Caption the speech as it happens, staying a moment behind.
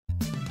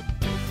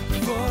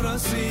for a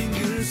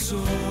single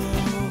soul,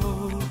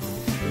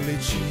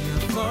 reaching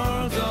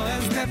further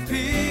and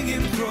stepping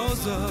in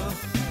closer.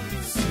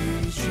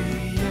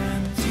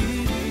 CGN to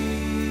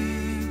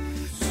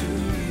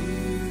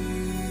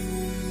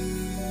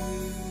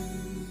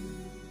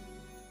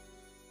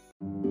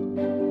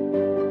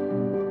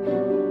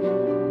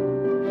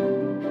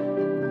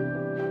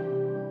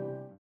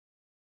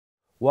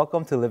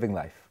Welcome to Living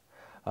Life.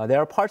 There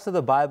are parts of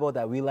the Bible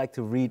that we like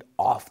to read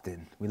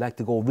often. We like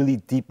to go really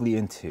deeply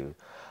into.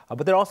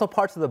 But there are also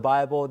parts of the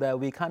Bible that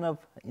we kind of,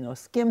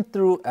 skim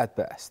through at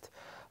best.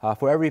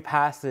 For every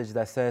passage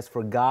that says,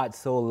 "For God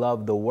so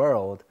loved the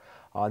world,"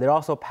 there are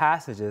also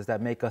passages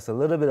that make us a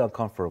little bit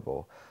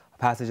uncomfortable.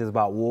 Passages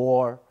about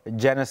war,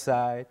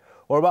 genocide,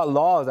 or about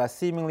laws that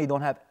seemingly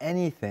don't have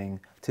anything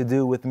to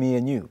do with me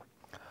and you.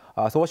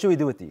 So what should we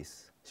do with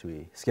these? Should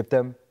we skip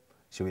them?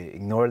 Should we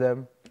ignore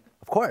them?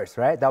 Of course,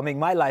 right? That'll make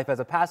my life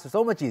as a pastor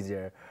so much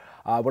easier.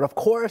 But of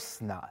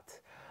course not.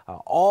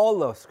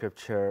 All of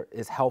Scripture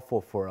is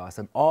helpful for us,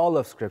 and all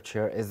of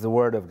Scripture is the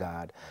Word of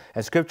God.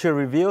 And Scripture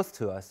reveals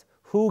to us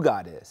who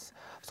God is.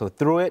 So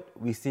through it,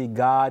 we see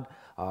God,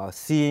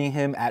 seeing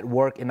Him at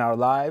work in our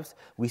lives.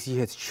 We see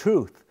His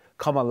truth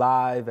come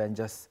alive and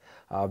just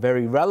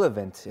very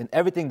relevant in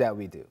everything that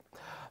we do.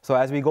 So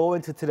as we go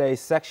into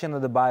today's section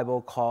of the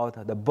Bible called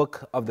the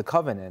Book of the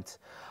Covenant,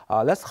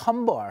 let's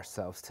humble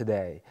ourselves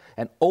today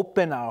and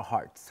open our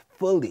hearts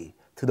fully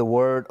to the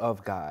Word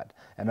of God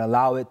and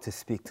allow it to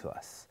speak to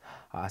us.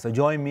 So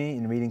join me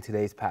in reading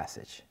today's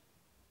passage.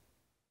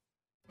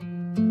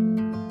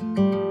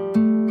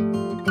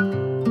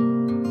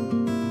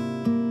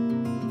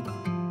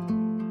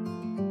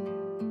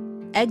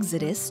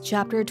 Exodus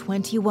chapter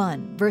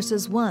 21,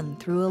 verses 1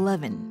 through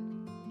 11.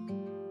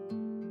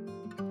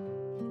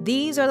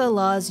 These are the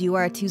laws you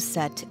are to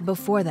set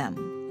before them.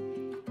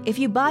 If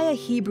you buy a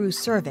Hebrew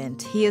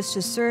servant, he is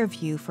to serve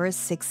you for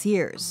 6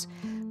 years.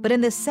 But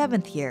in the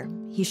 7th year,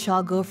 he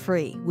shall go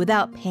free,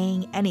 without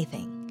paying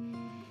anything.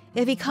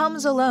 If he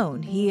comes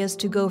alone, he is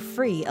to go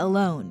free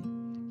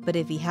alone. But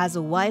if he has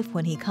a wife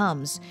when he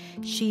comes,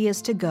 she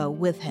is to go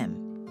with him.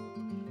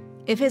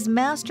 If his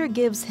master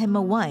gives him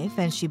a wife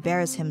and she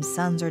bears him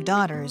sons or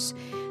daughters,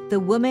 the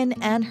woman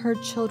and her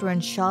children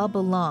shall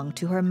belong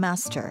to her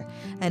master,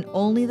 and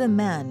only the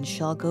man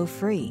shall go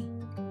free.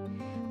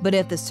 But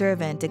if the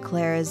servant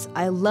declares,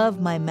 "I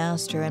love my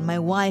master and my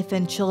wife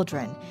and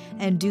children,"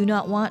 and do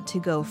not want to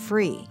go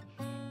free,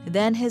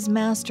 then his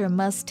master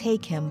must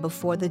take him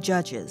before the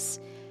judges.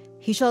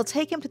 He shall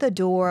take him to the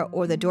door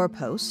or the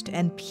doorpost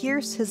and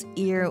pierce his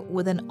ear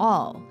with an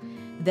awl.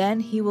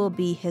 Then he will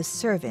be his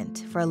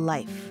servant for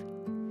life.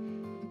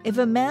 If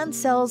a man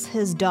sells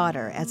his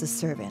daughter as a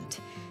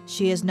servant,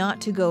 she is not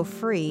to go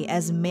free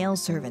as male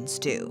servants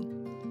do.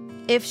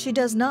 If she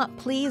does not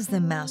please the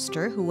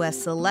master who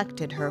has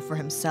selected her for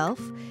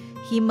himself,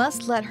 he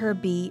must let her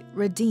be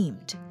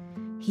redeemed.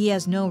 He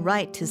has no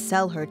right to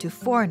sell her to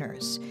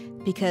foreigners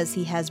because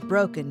he has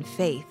broken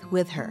faith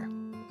with her.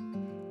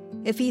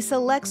 If he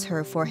selects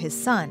her for his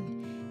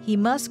son, he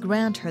must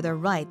grant her the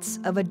rights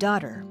of a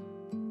daughter.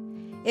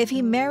 If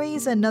he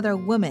marries another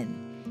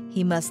woman,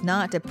 he must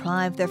not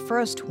deprive the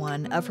first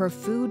one of her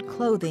food,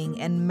 clothing,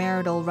 and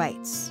marital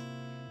rights.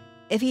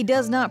 If he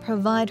does not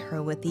provide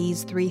her with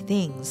these 3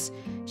 things,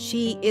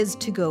 she is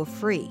to go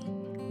free,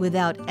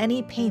 without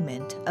any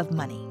payment of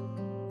money.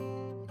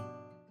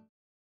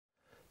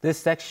 This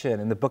section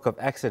in the book of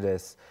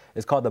Exodus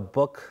is called the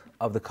Book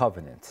of the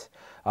Covenant.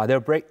 They're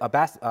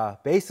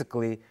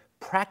basically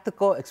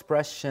practical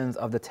expressions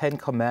of the 10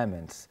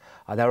 Commandments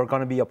that are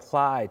going to be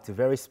applied to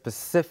very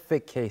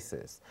specific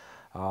cases.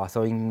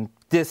 So if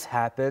this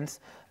happens,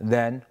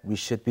 then we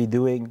should be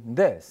doing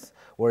this.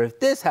 Or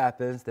if this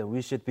happens, then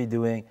we should be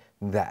doing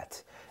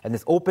that. And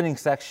this opening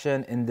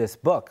section in this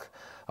book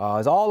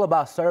is all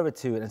about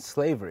servitude and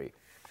slavery.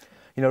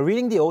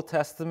 Reading the Old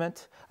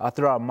Testament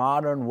through our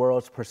modern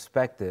world's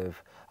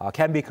perspective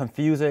can be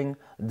confusing,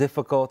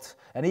 difficult,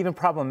 and even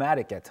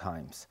problematic at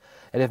times.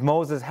 And if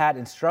Moses had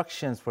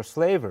instructions for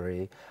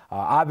slavery,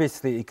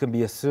 obviously it can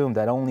be assumed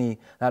that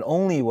not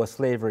only was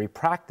slavery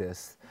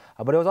practiced,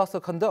 but it was also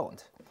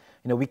condoned.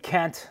 We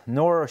can't,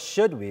 nor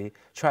should we,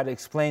 try to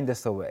explain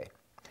this away.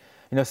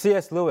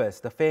 C.S. Lewis,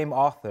 the famed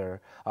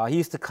author, he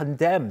used to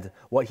condemn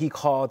what he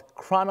called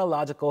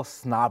chronological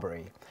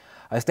snobbery.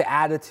 It's the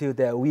attitude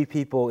that we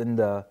people in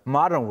the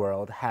modern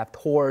world have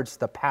towards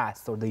the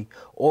past or the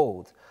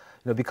old.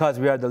 Because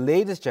we are the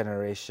latest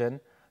generation,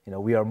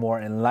 we are more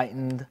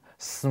enlightened,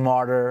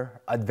 smarter,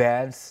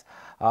 advanced.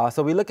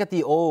 So we look at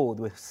the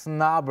old with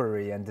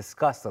snobbery and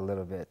disgust a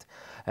little bit.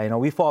 And,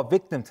 we fall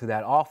victim to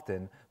that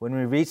often when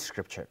we read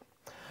Scripture.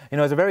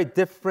 It's a very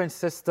different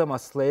system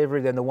of slavery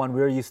than the one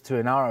we're used to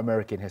in our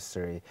American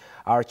history.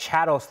 Our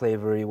chattel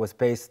slavery was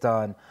based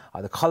on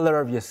the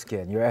color of your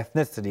skin, your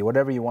ethnicity,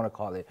 whatever you want to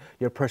call it,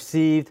 your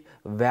perceived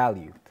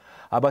value.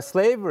 But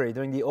slavery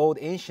during the old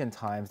ancient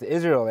times, the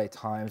Israelite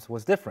times,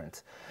 was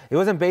different. It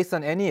wasn't based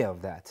on any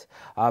of that,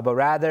 but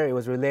rather it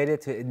was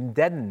related to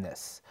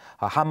indebtedness,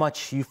 how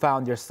much you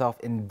found yourself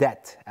in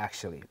debt,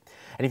 actually.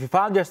 And if you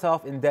found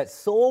yourself in debt,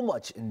 so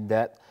much in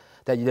debt,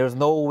 that there's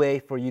no way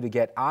for you to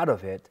get out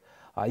of it,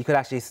 you could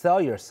actually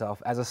sell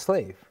yourself as a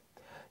slave.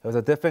 It was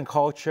a different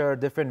culture,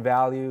 different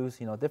values,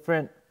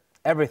 different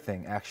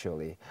everything,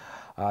 actually.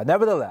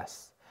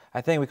 Nevertheless, I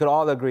think we could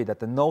all agree that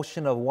the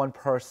notion of one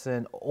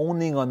person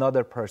owning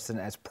another person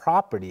as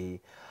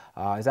property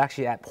is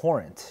actually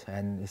abhorrent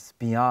and it's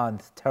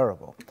beyond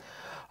terrible.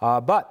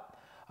 But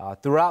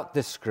throughout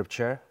this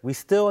scripture, we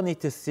still need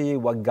to see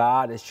what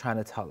God is trying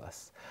to tell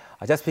us.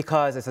 Just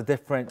because it's a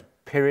different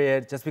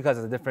period, just because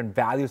it's a different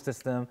value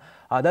system,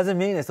 doesn't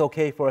mean it's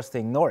okay for us to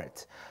ignore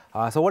it.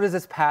 So what is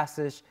this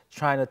passage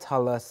trying to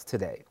tell us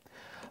today?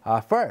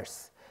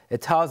 First,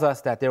 it tells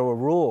us that there were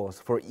rules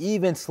for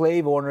even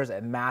slave owners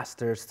and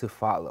masters to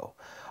follow.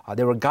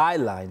 There were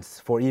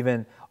guidelines for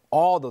even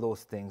all of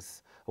those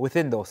things,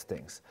 within those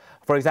things.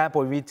 For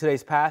example, we read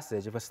today's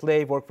passage. If a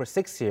slave worked for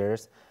 6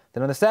 years,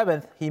 then on the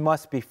 7th, he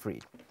must be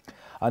freed.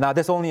 Now,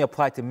 this only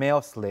applied to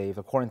male slaves,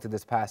 according to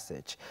this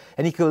passage.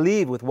 And he could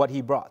leave with what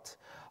he brought.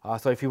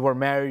 So if you were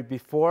married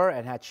before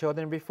and had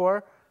children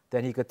before,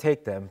 then he could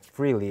take them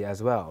freely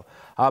as well.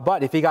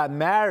 But if he got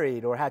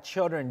married or had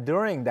children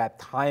during that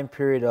time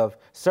period of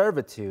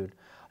servitude,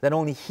 then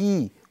only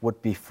he would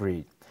be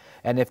freed.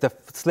 And if the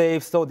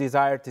slave so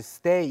desired to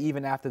stay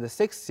even after the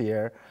 6th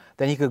year,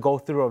 then he could go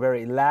through a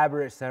very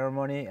elaborate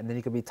ceremony and then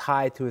he could be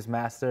tied to his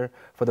master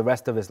for the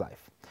rest of his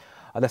life.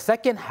 The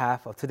second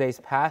half of today's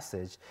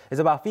passage is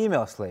about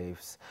female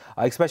slaves,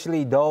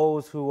 especially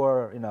those who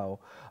are,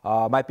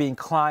 might be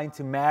inclined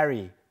to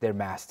marry their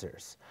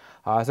masters.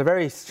 It's a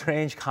very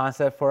strange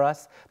concept for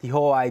us, the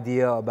whole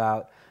idea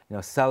about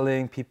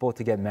selling people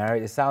to get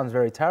married. It sounds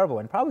very terrible,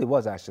 and probably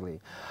was actually.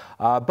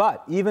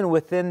 But even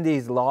within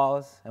these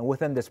laws and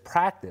within this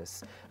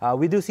practice,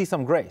 we do see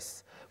some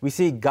grace. We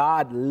see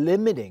God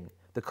limiting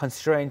the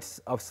constraints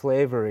of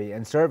slavery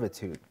and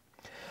servitude.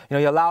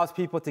 He allows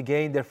people to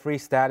gain their free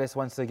status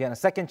once again, a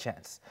second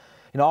chance.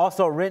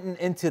 Also written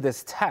into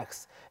this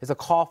text is a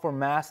call for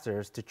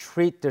masters to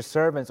treat their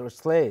servants or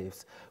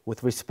slaves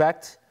with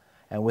respect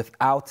and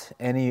without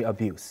any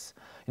abuse.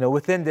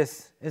 Within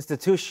this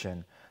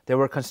institution, there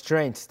were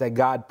constraints that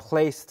God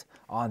placed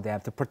on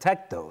them to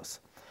protect those.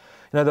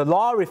 The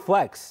law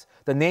reflects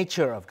the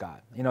nature of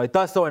God. It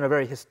does so in a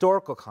very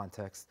historical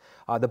context.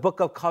 The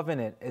Book of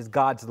Covenant is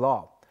God's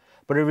law,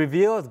 but it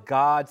reveals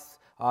God's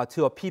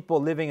to a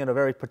people living in a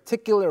very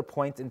particular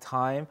point in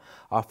time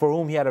for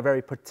whom he had a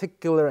very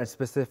particular and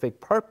specific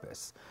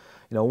purpose.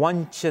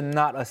 One should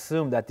not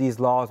assume that these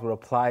laws will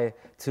apply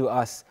to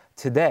us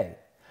today.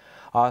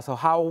 So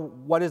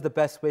what is the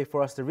best way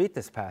for us to read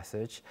this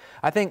passage?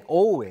 I think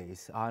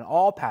always, on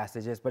all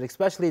passages, but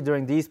especially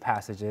during these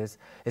passages,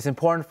 it's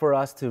important for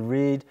us to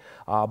read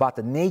about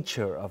the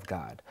nature of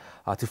God,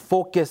 to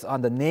focus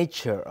on the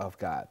nature of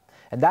God.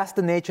 And that's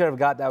the nature of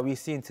God that we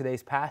see in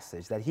today's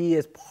passage, that he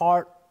is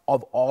part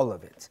of all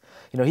of it.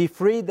 He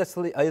freed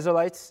the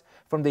Israelites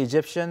from the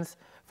Egyptians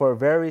for a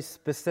very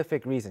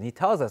specific reason. He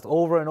tells us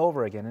over and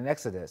over again in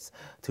Exodus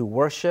to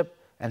worship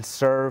and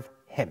serve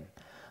him.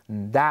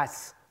 And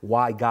that's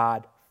why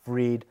God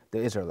freed the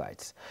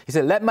Israelites. He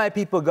said, let my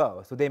people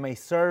go so they may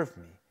serve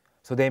me,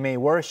 so they may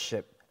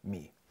worship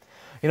me.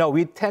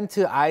 We tend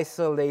to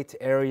isolate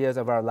areas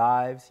of our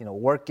lives.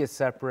 Work is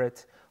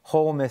separate,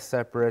 home is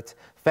separate,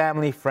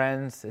 family,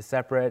 friends is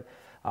separate.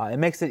 It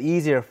makes it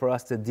easier for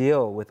us to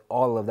deal with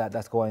all of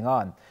that's going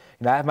on.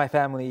 I have my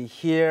family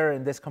here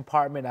in this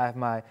compartment. I have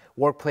my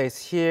workplace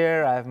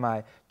here. I have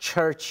my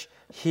church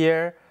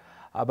here.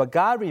 But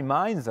God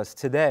reminds us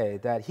today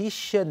that he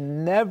should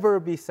never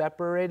be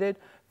separated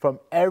from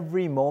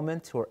every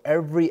moment or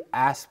every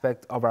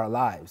aspect of our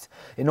lives.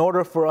 In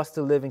order for us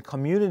to live in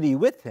community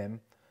with him,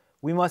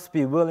 we must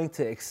be willing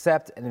to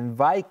accept and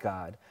invite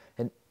God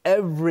in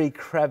every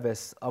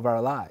crevice of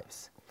our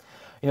lives.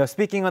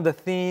 Speaking on the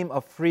theme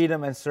of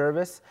freedom and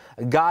service,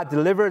 God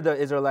delivered the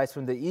Israelites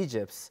from the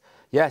Egypts.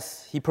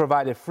 Yes, he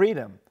provided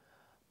freedom.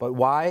 But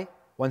why?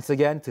 Once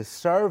again, to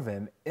serve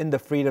him in the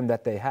freedom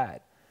that they had.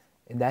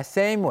 In that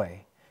same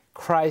way,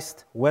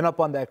 Christ went up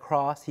on that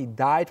cross. He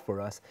died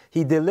for us.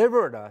 He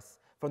delivered us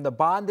from the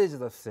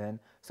bondages of sin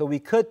so we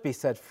could be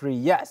set free,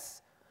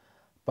 yes.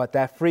 But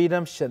that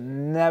freedom should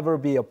never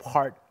be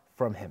apart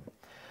from him.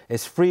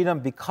 It's freedom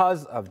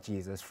because of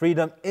Jesus,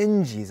 freedom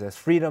in Jesus,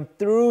 freedom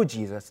through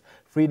Jesus,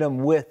 freedom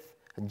with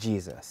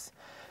Jesus.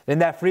 In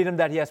that freedom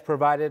that he has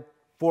provided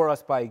for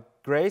us by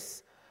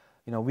grace,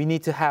 we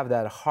need to have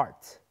that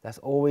heart that's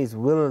always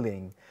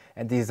willing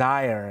and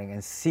desiring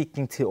and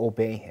seeking to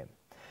obey him.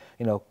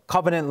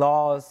 Covenant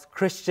laws,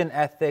 Christian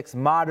ethics,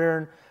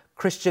 modern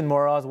Christian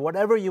morals,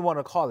 whatever you want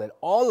to call it,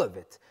 all of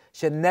it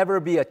should never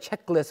be a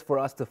checklist for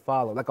us to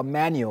follow, like a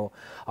manual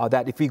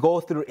that if we go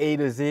through A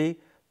to Z,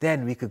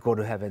 then we could go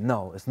to heaven.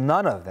 No, it's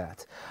none of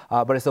that.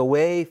 But it's a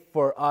way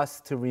for us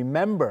to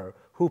remember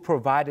who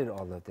provided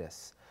all of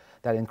this.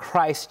 that in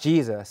Christ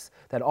Jesus,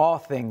 that all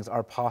things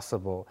are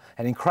possible.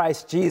 And in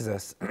Christ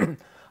Jesus,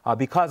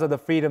 because of the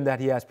freedom that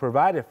he has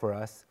provided for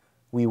us,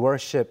 we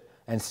worship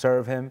and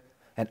serve him.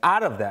 And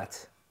out of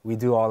that, we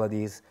do all of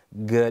these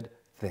good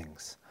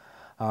things.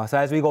 So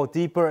as we go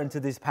deeper into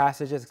these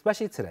passages,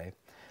 especially today,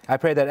 I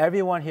pray that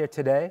everyone here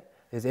today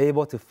is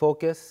able to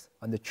focus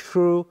on the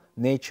true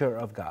nature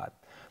of God.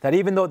 That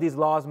even though these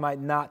laws might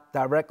not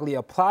directly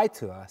apply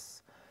to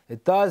us,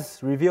 it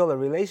does reveal a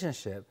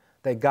relationship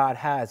that God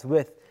has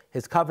with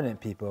his covenant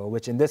people,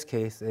 which in this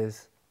case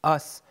is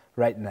us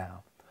right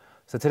now.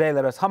 So today,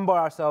 let us humble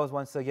ourselves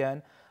once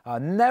again.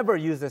 Never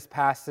use this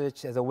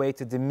passage as a way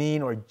to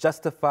demean or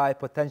justify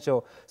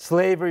potential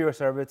slavery or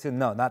servitude.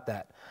 No, not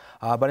that.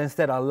 But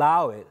instead,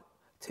 allow it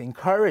to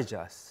encourage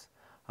us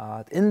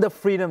in the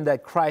freedom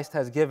that Christ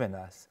has given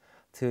us,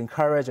 to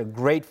encourage a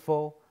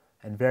grateful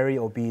and very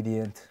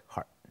obedient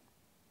heart.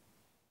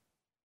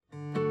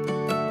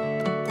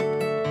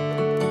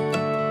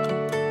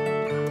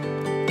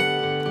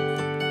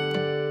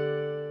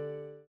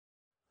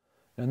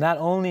 Now, not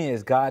only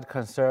is God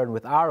concerned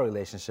with our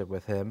relationship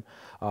with him,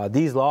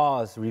 these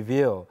laws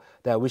reveal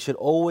that we should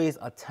always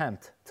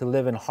attempt to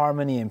live in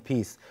harmony and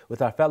peace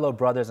with our fellow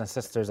brothers and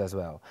sisters as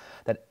well.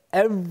 That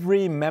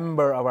every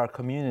member of our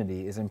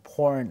community is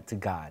important to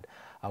God,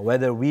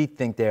 whether we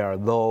think they are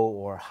low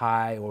or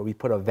high or we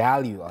put a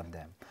value on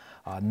them.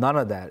 None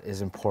of that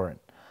is important.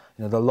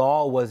 You know, the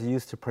law was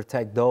used to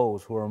protect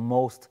those who are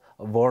most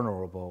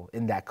vulnerable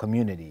in that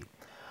community.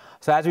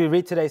 So as we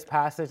read today's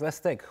passage, let's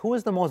think, who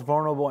is the most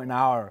vulnerable in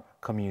our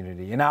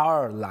community, in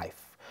our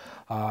life?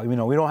 We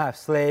don't have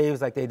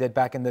slaves like they did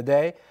back in the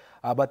day,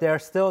 but there are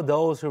still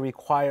those who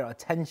require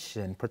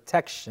attention,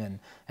 protection,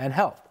 and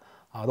help.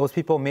 Those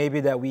people maybe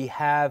that we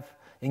have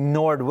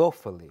ignored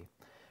willfully.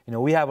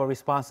 We have a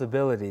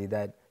responsibility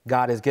that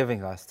God is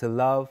giving us to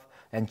love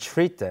and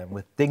treat them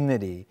with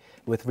dignity,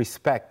 with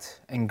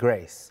respect and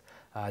grace,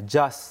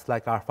 just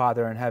like our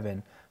Father in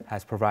heaven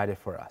has provided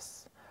for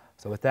us.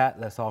 So with that,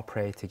 let's all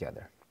pray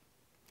together.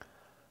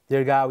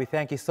 Dear God, we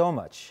thank you so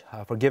much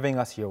for giving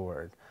us your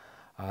word.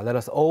 Let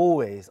us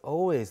always,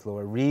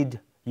 Lord, read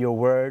your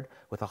word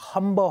with a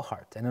humble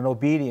heart and an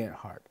obedient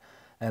heart,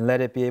 and let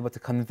it be able to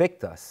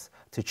convict us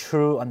to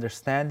true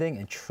understanding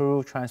and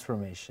true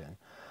transformation.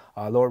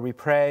 Lord, we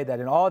pray that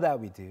in all that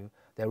we do,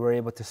 that we're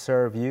able to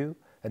serve you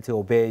and to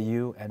obey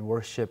you and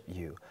worship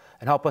you.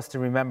 And help us to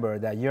remember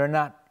that you're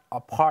not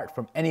apart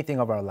from anything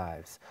of our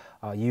lives.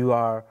 You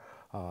are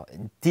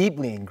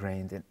deeply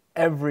ingrained in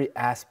every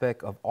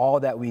aspect of all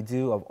that we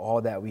do, of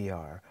all that we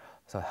are.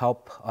 So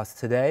help us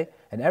today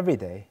and every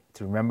day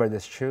to remember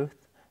this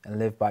truth and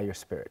live by your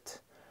Spirit.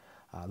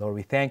 Lord,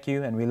 we thank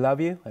you and we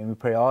love you, and we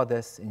pray all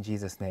this in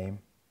Jesus' name.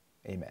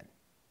 Amen.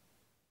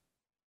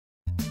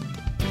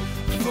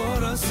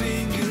 For a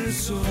single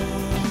soul,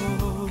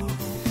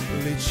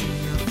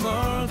 reaching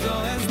further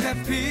and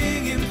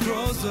stepping in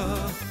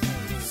closer.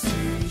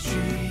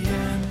 CGM.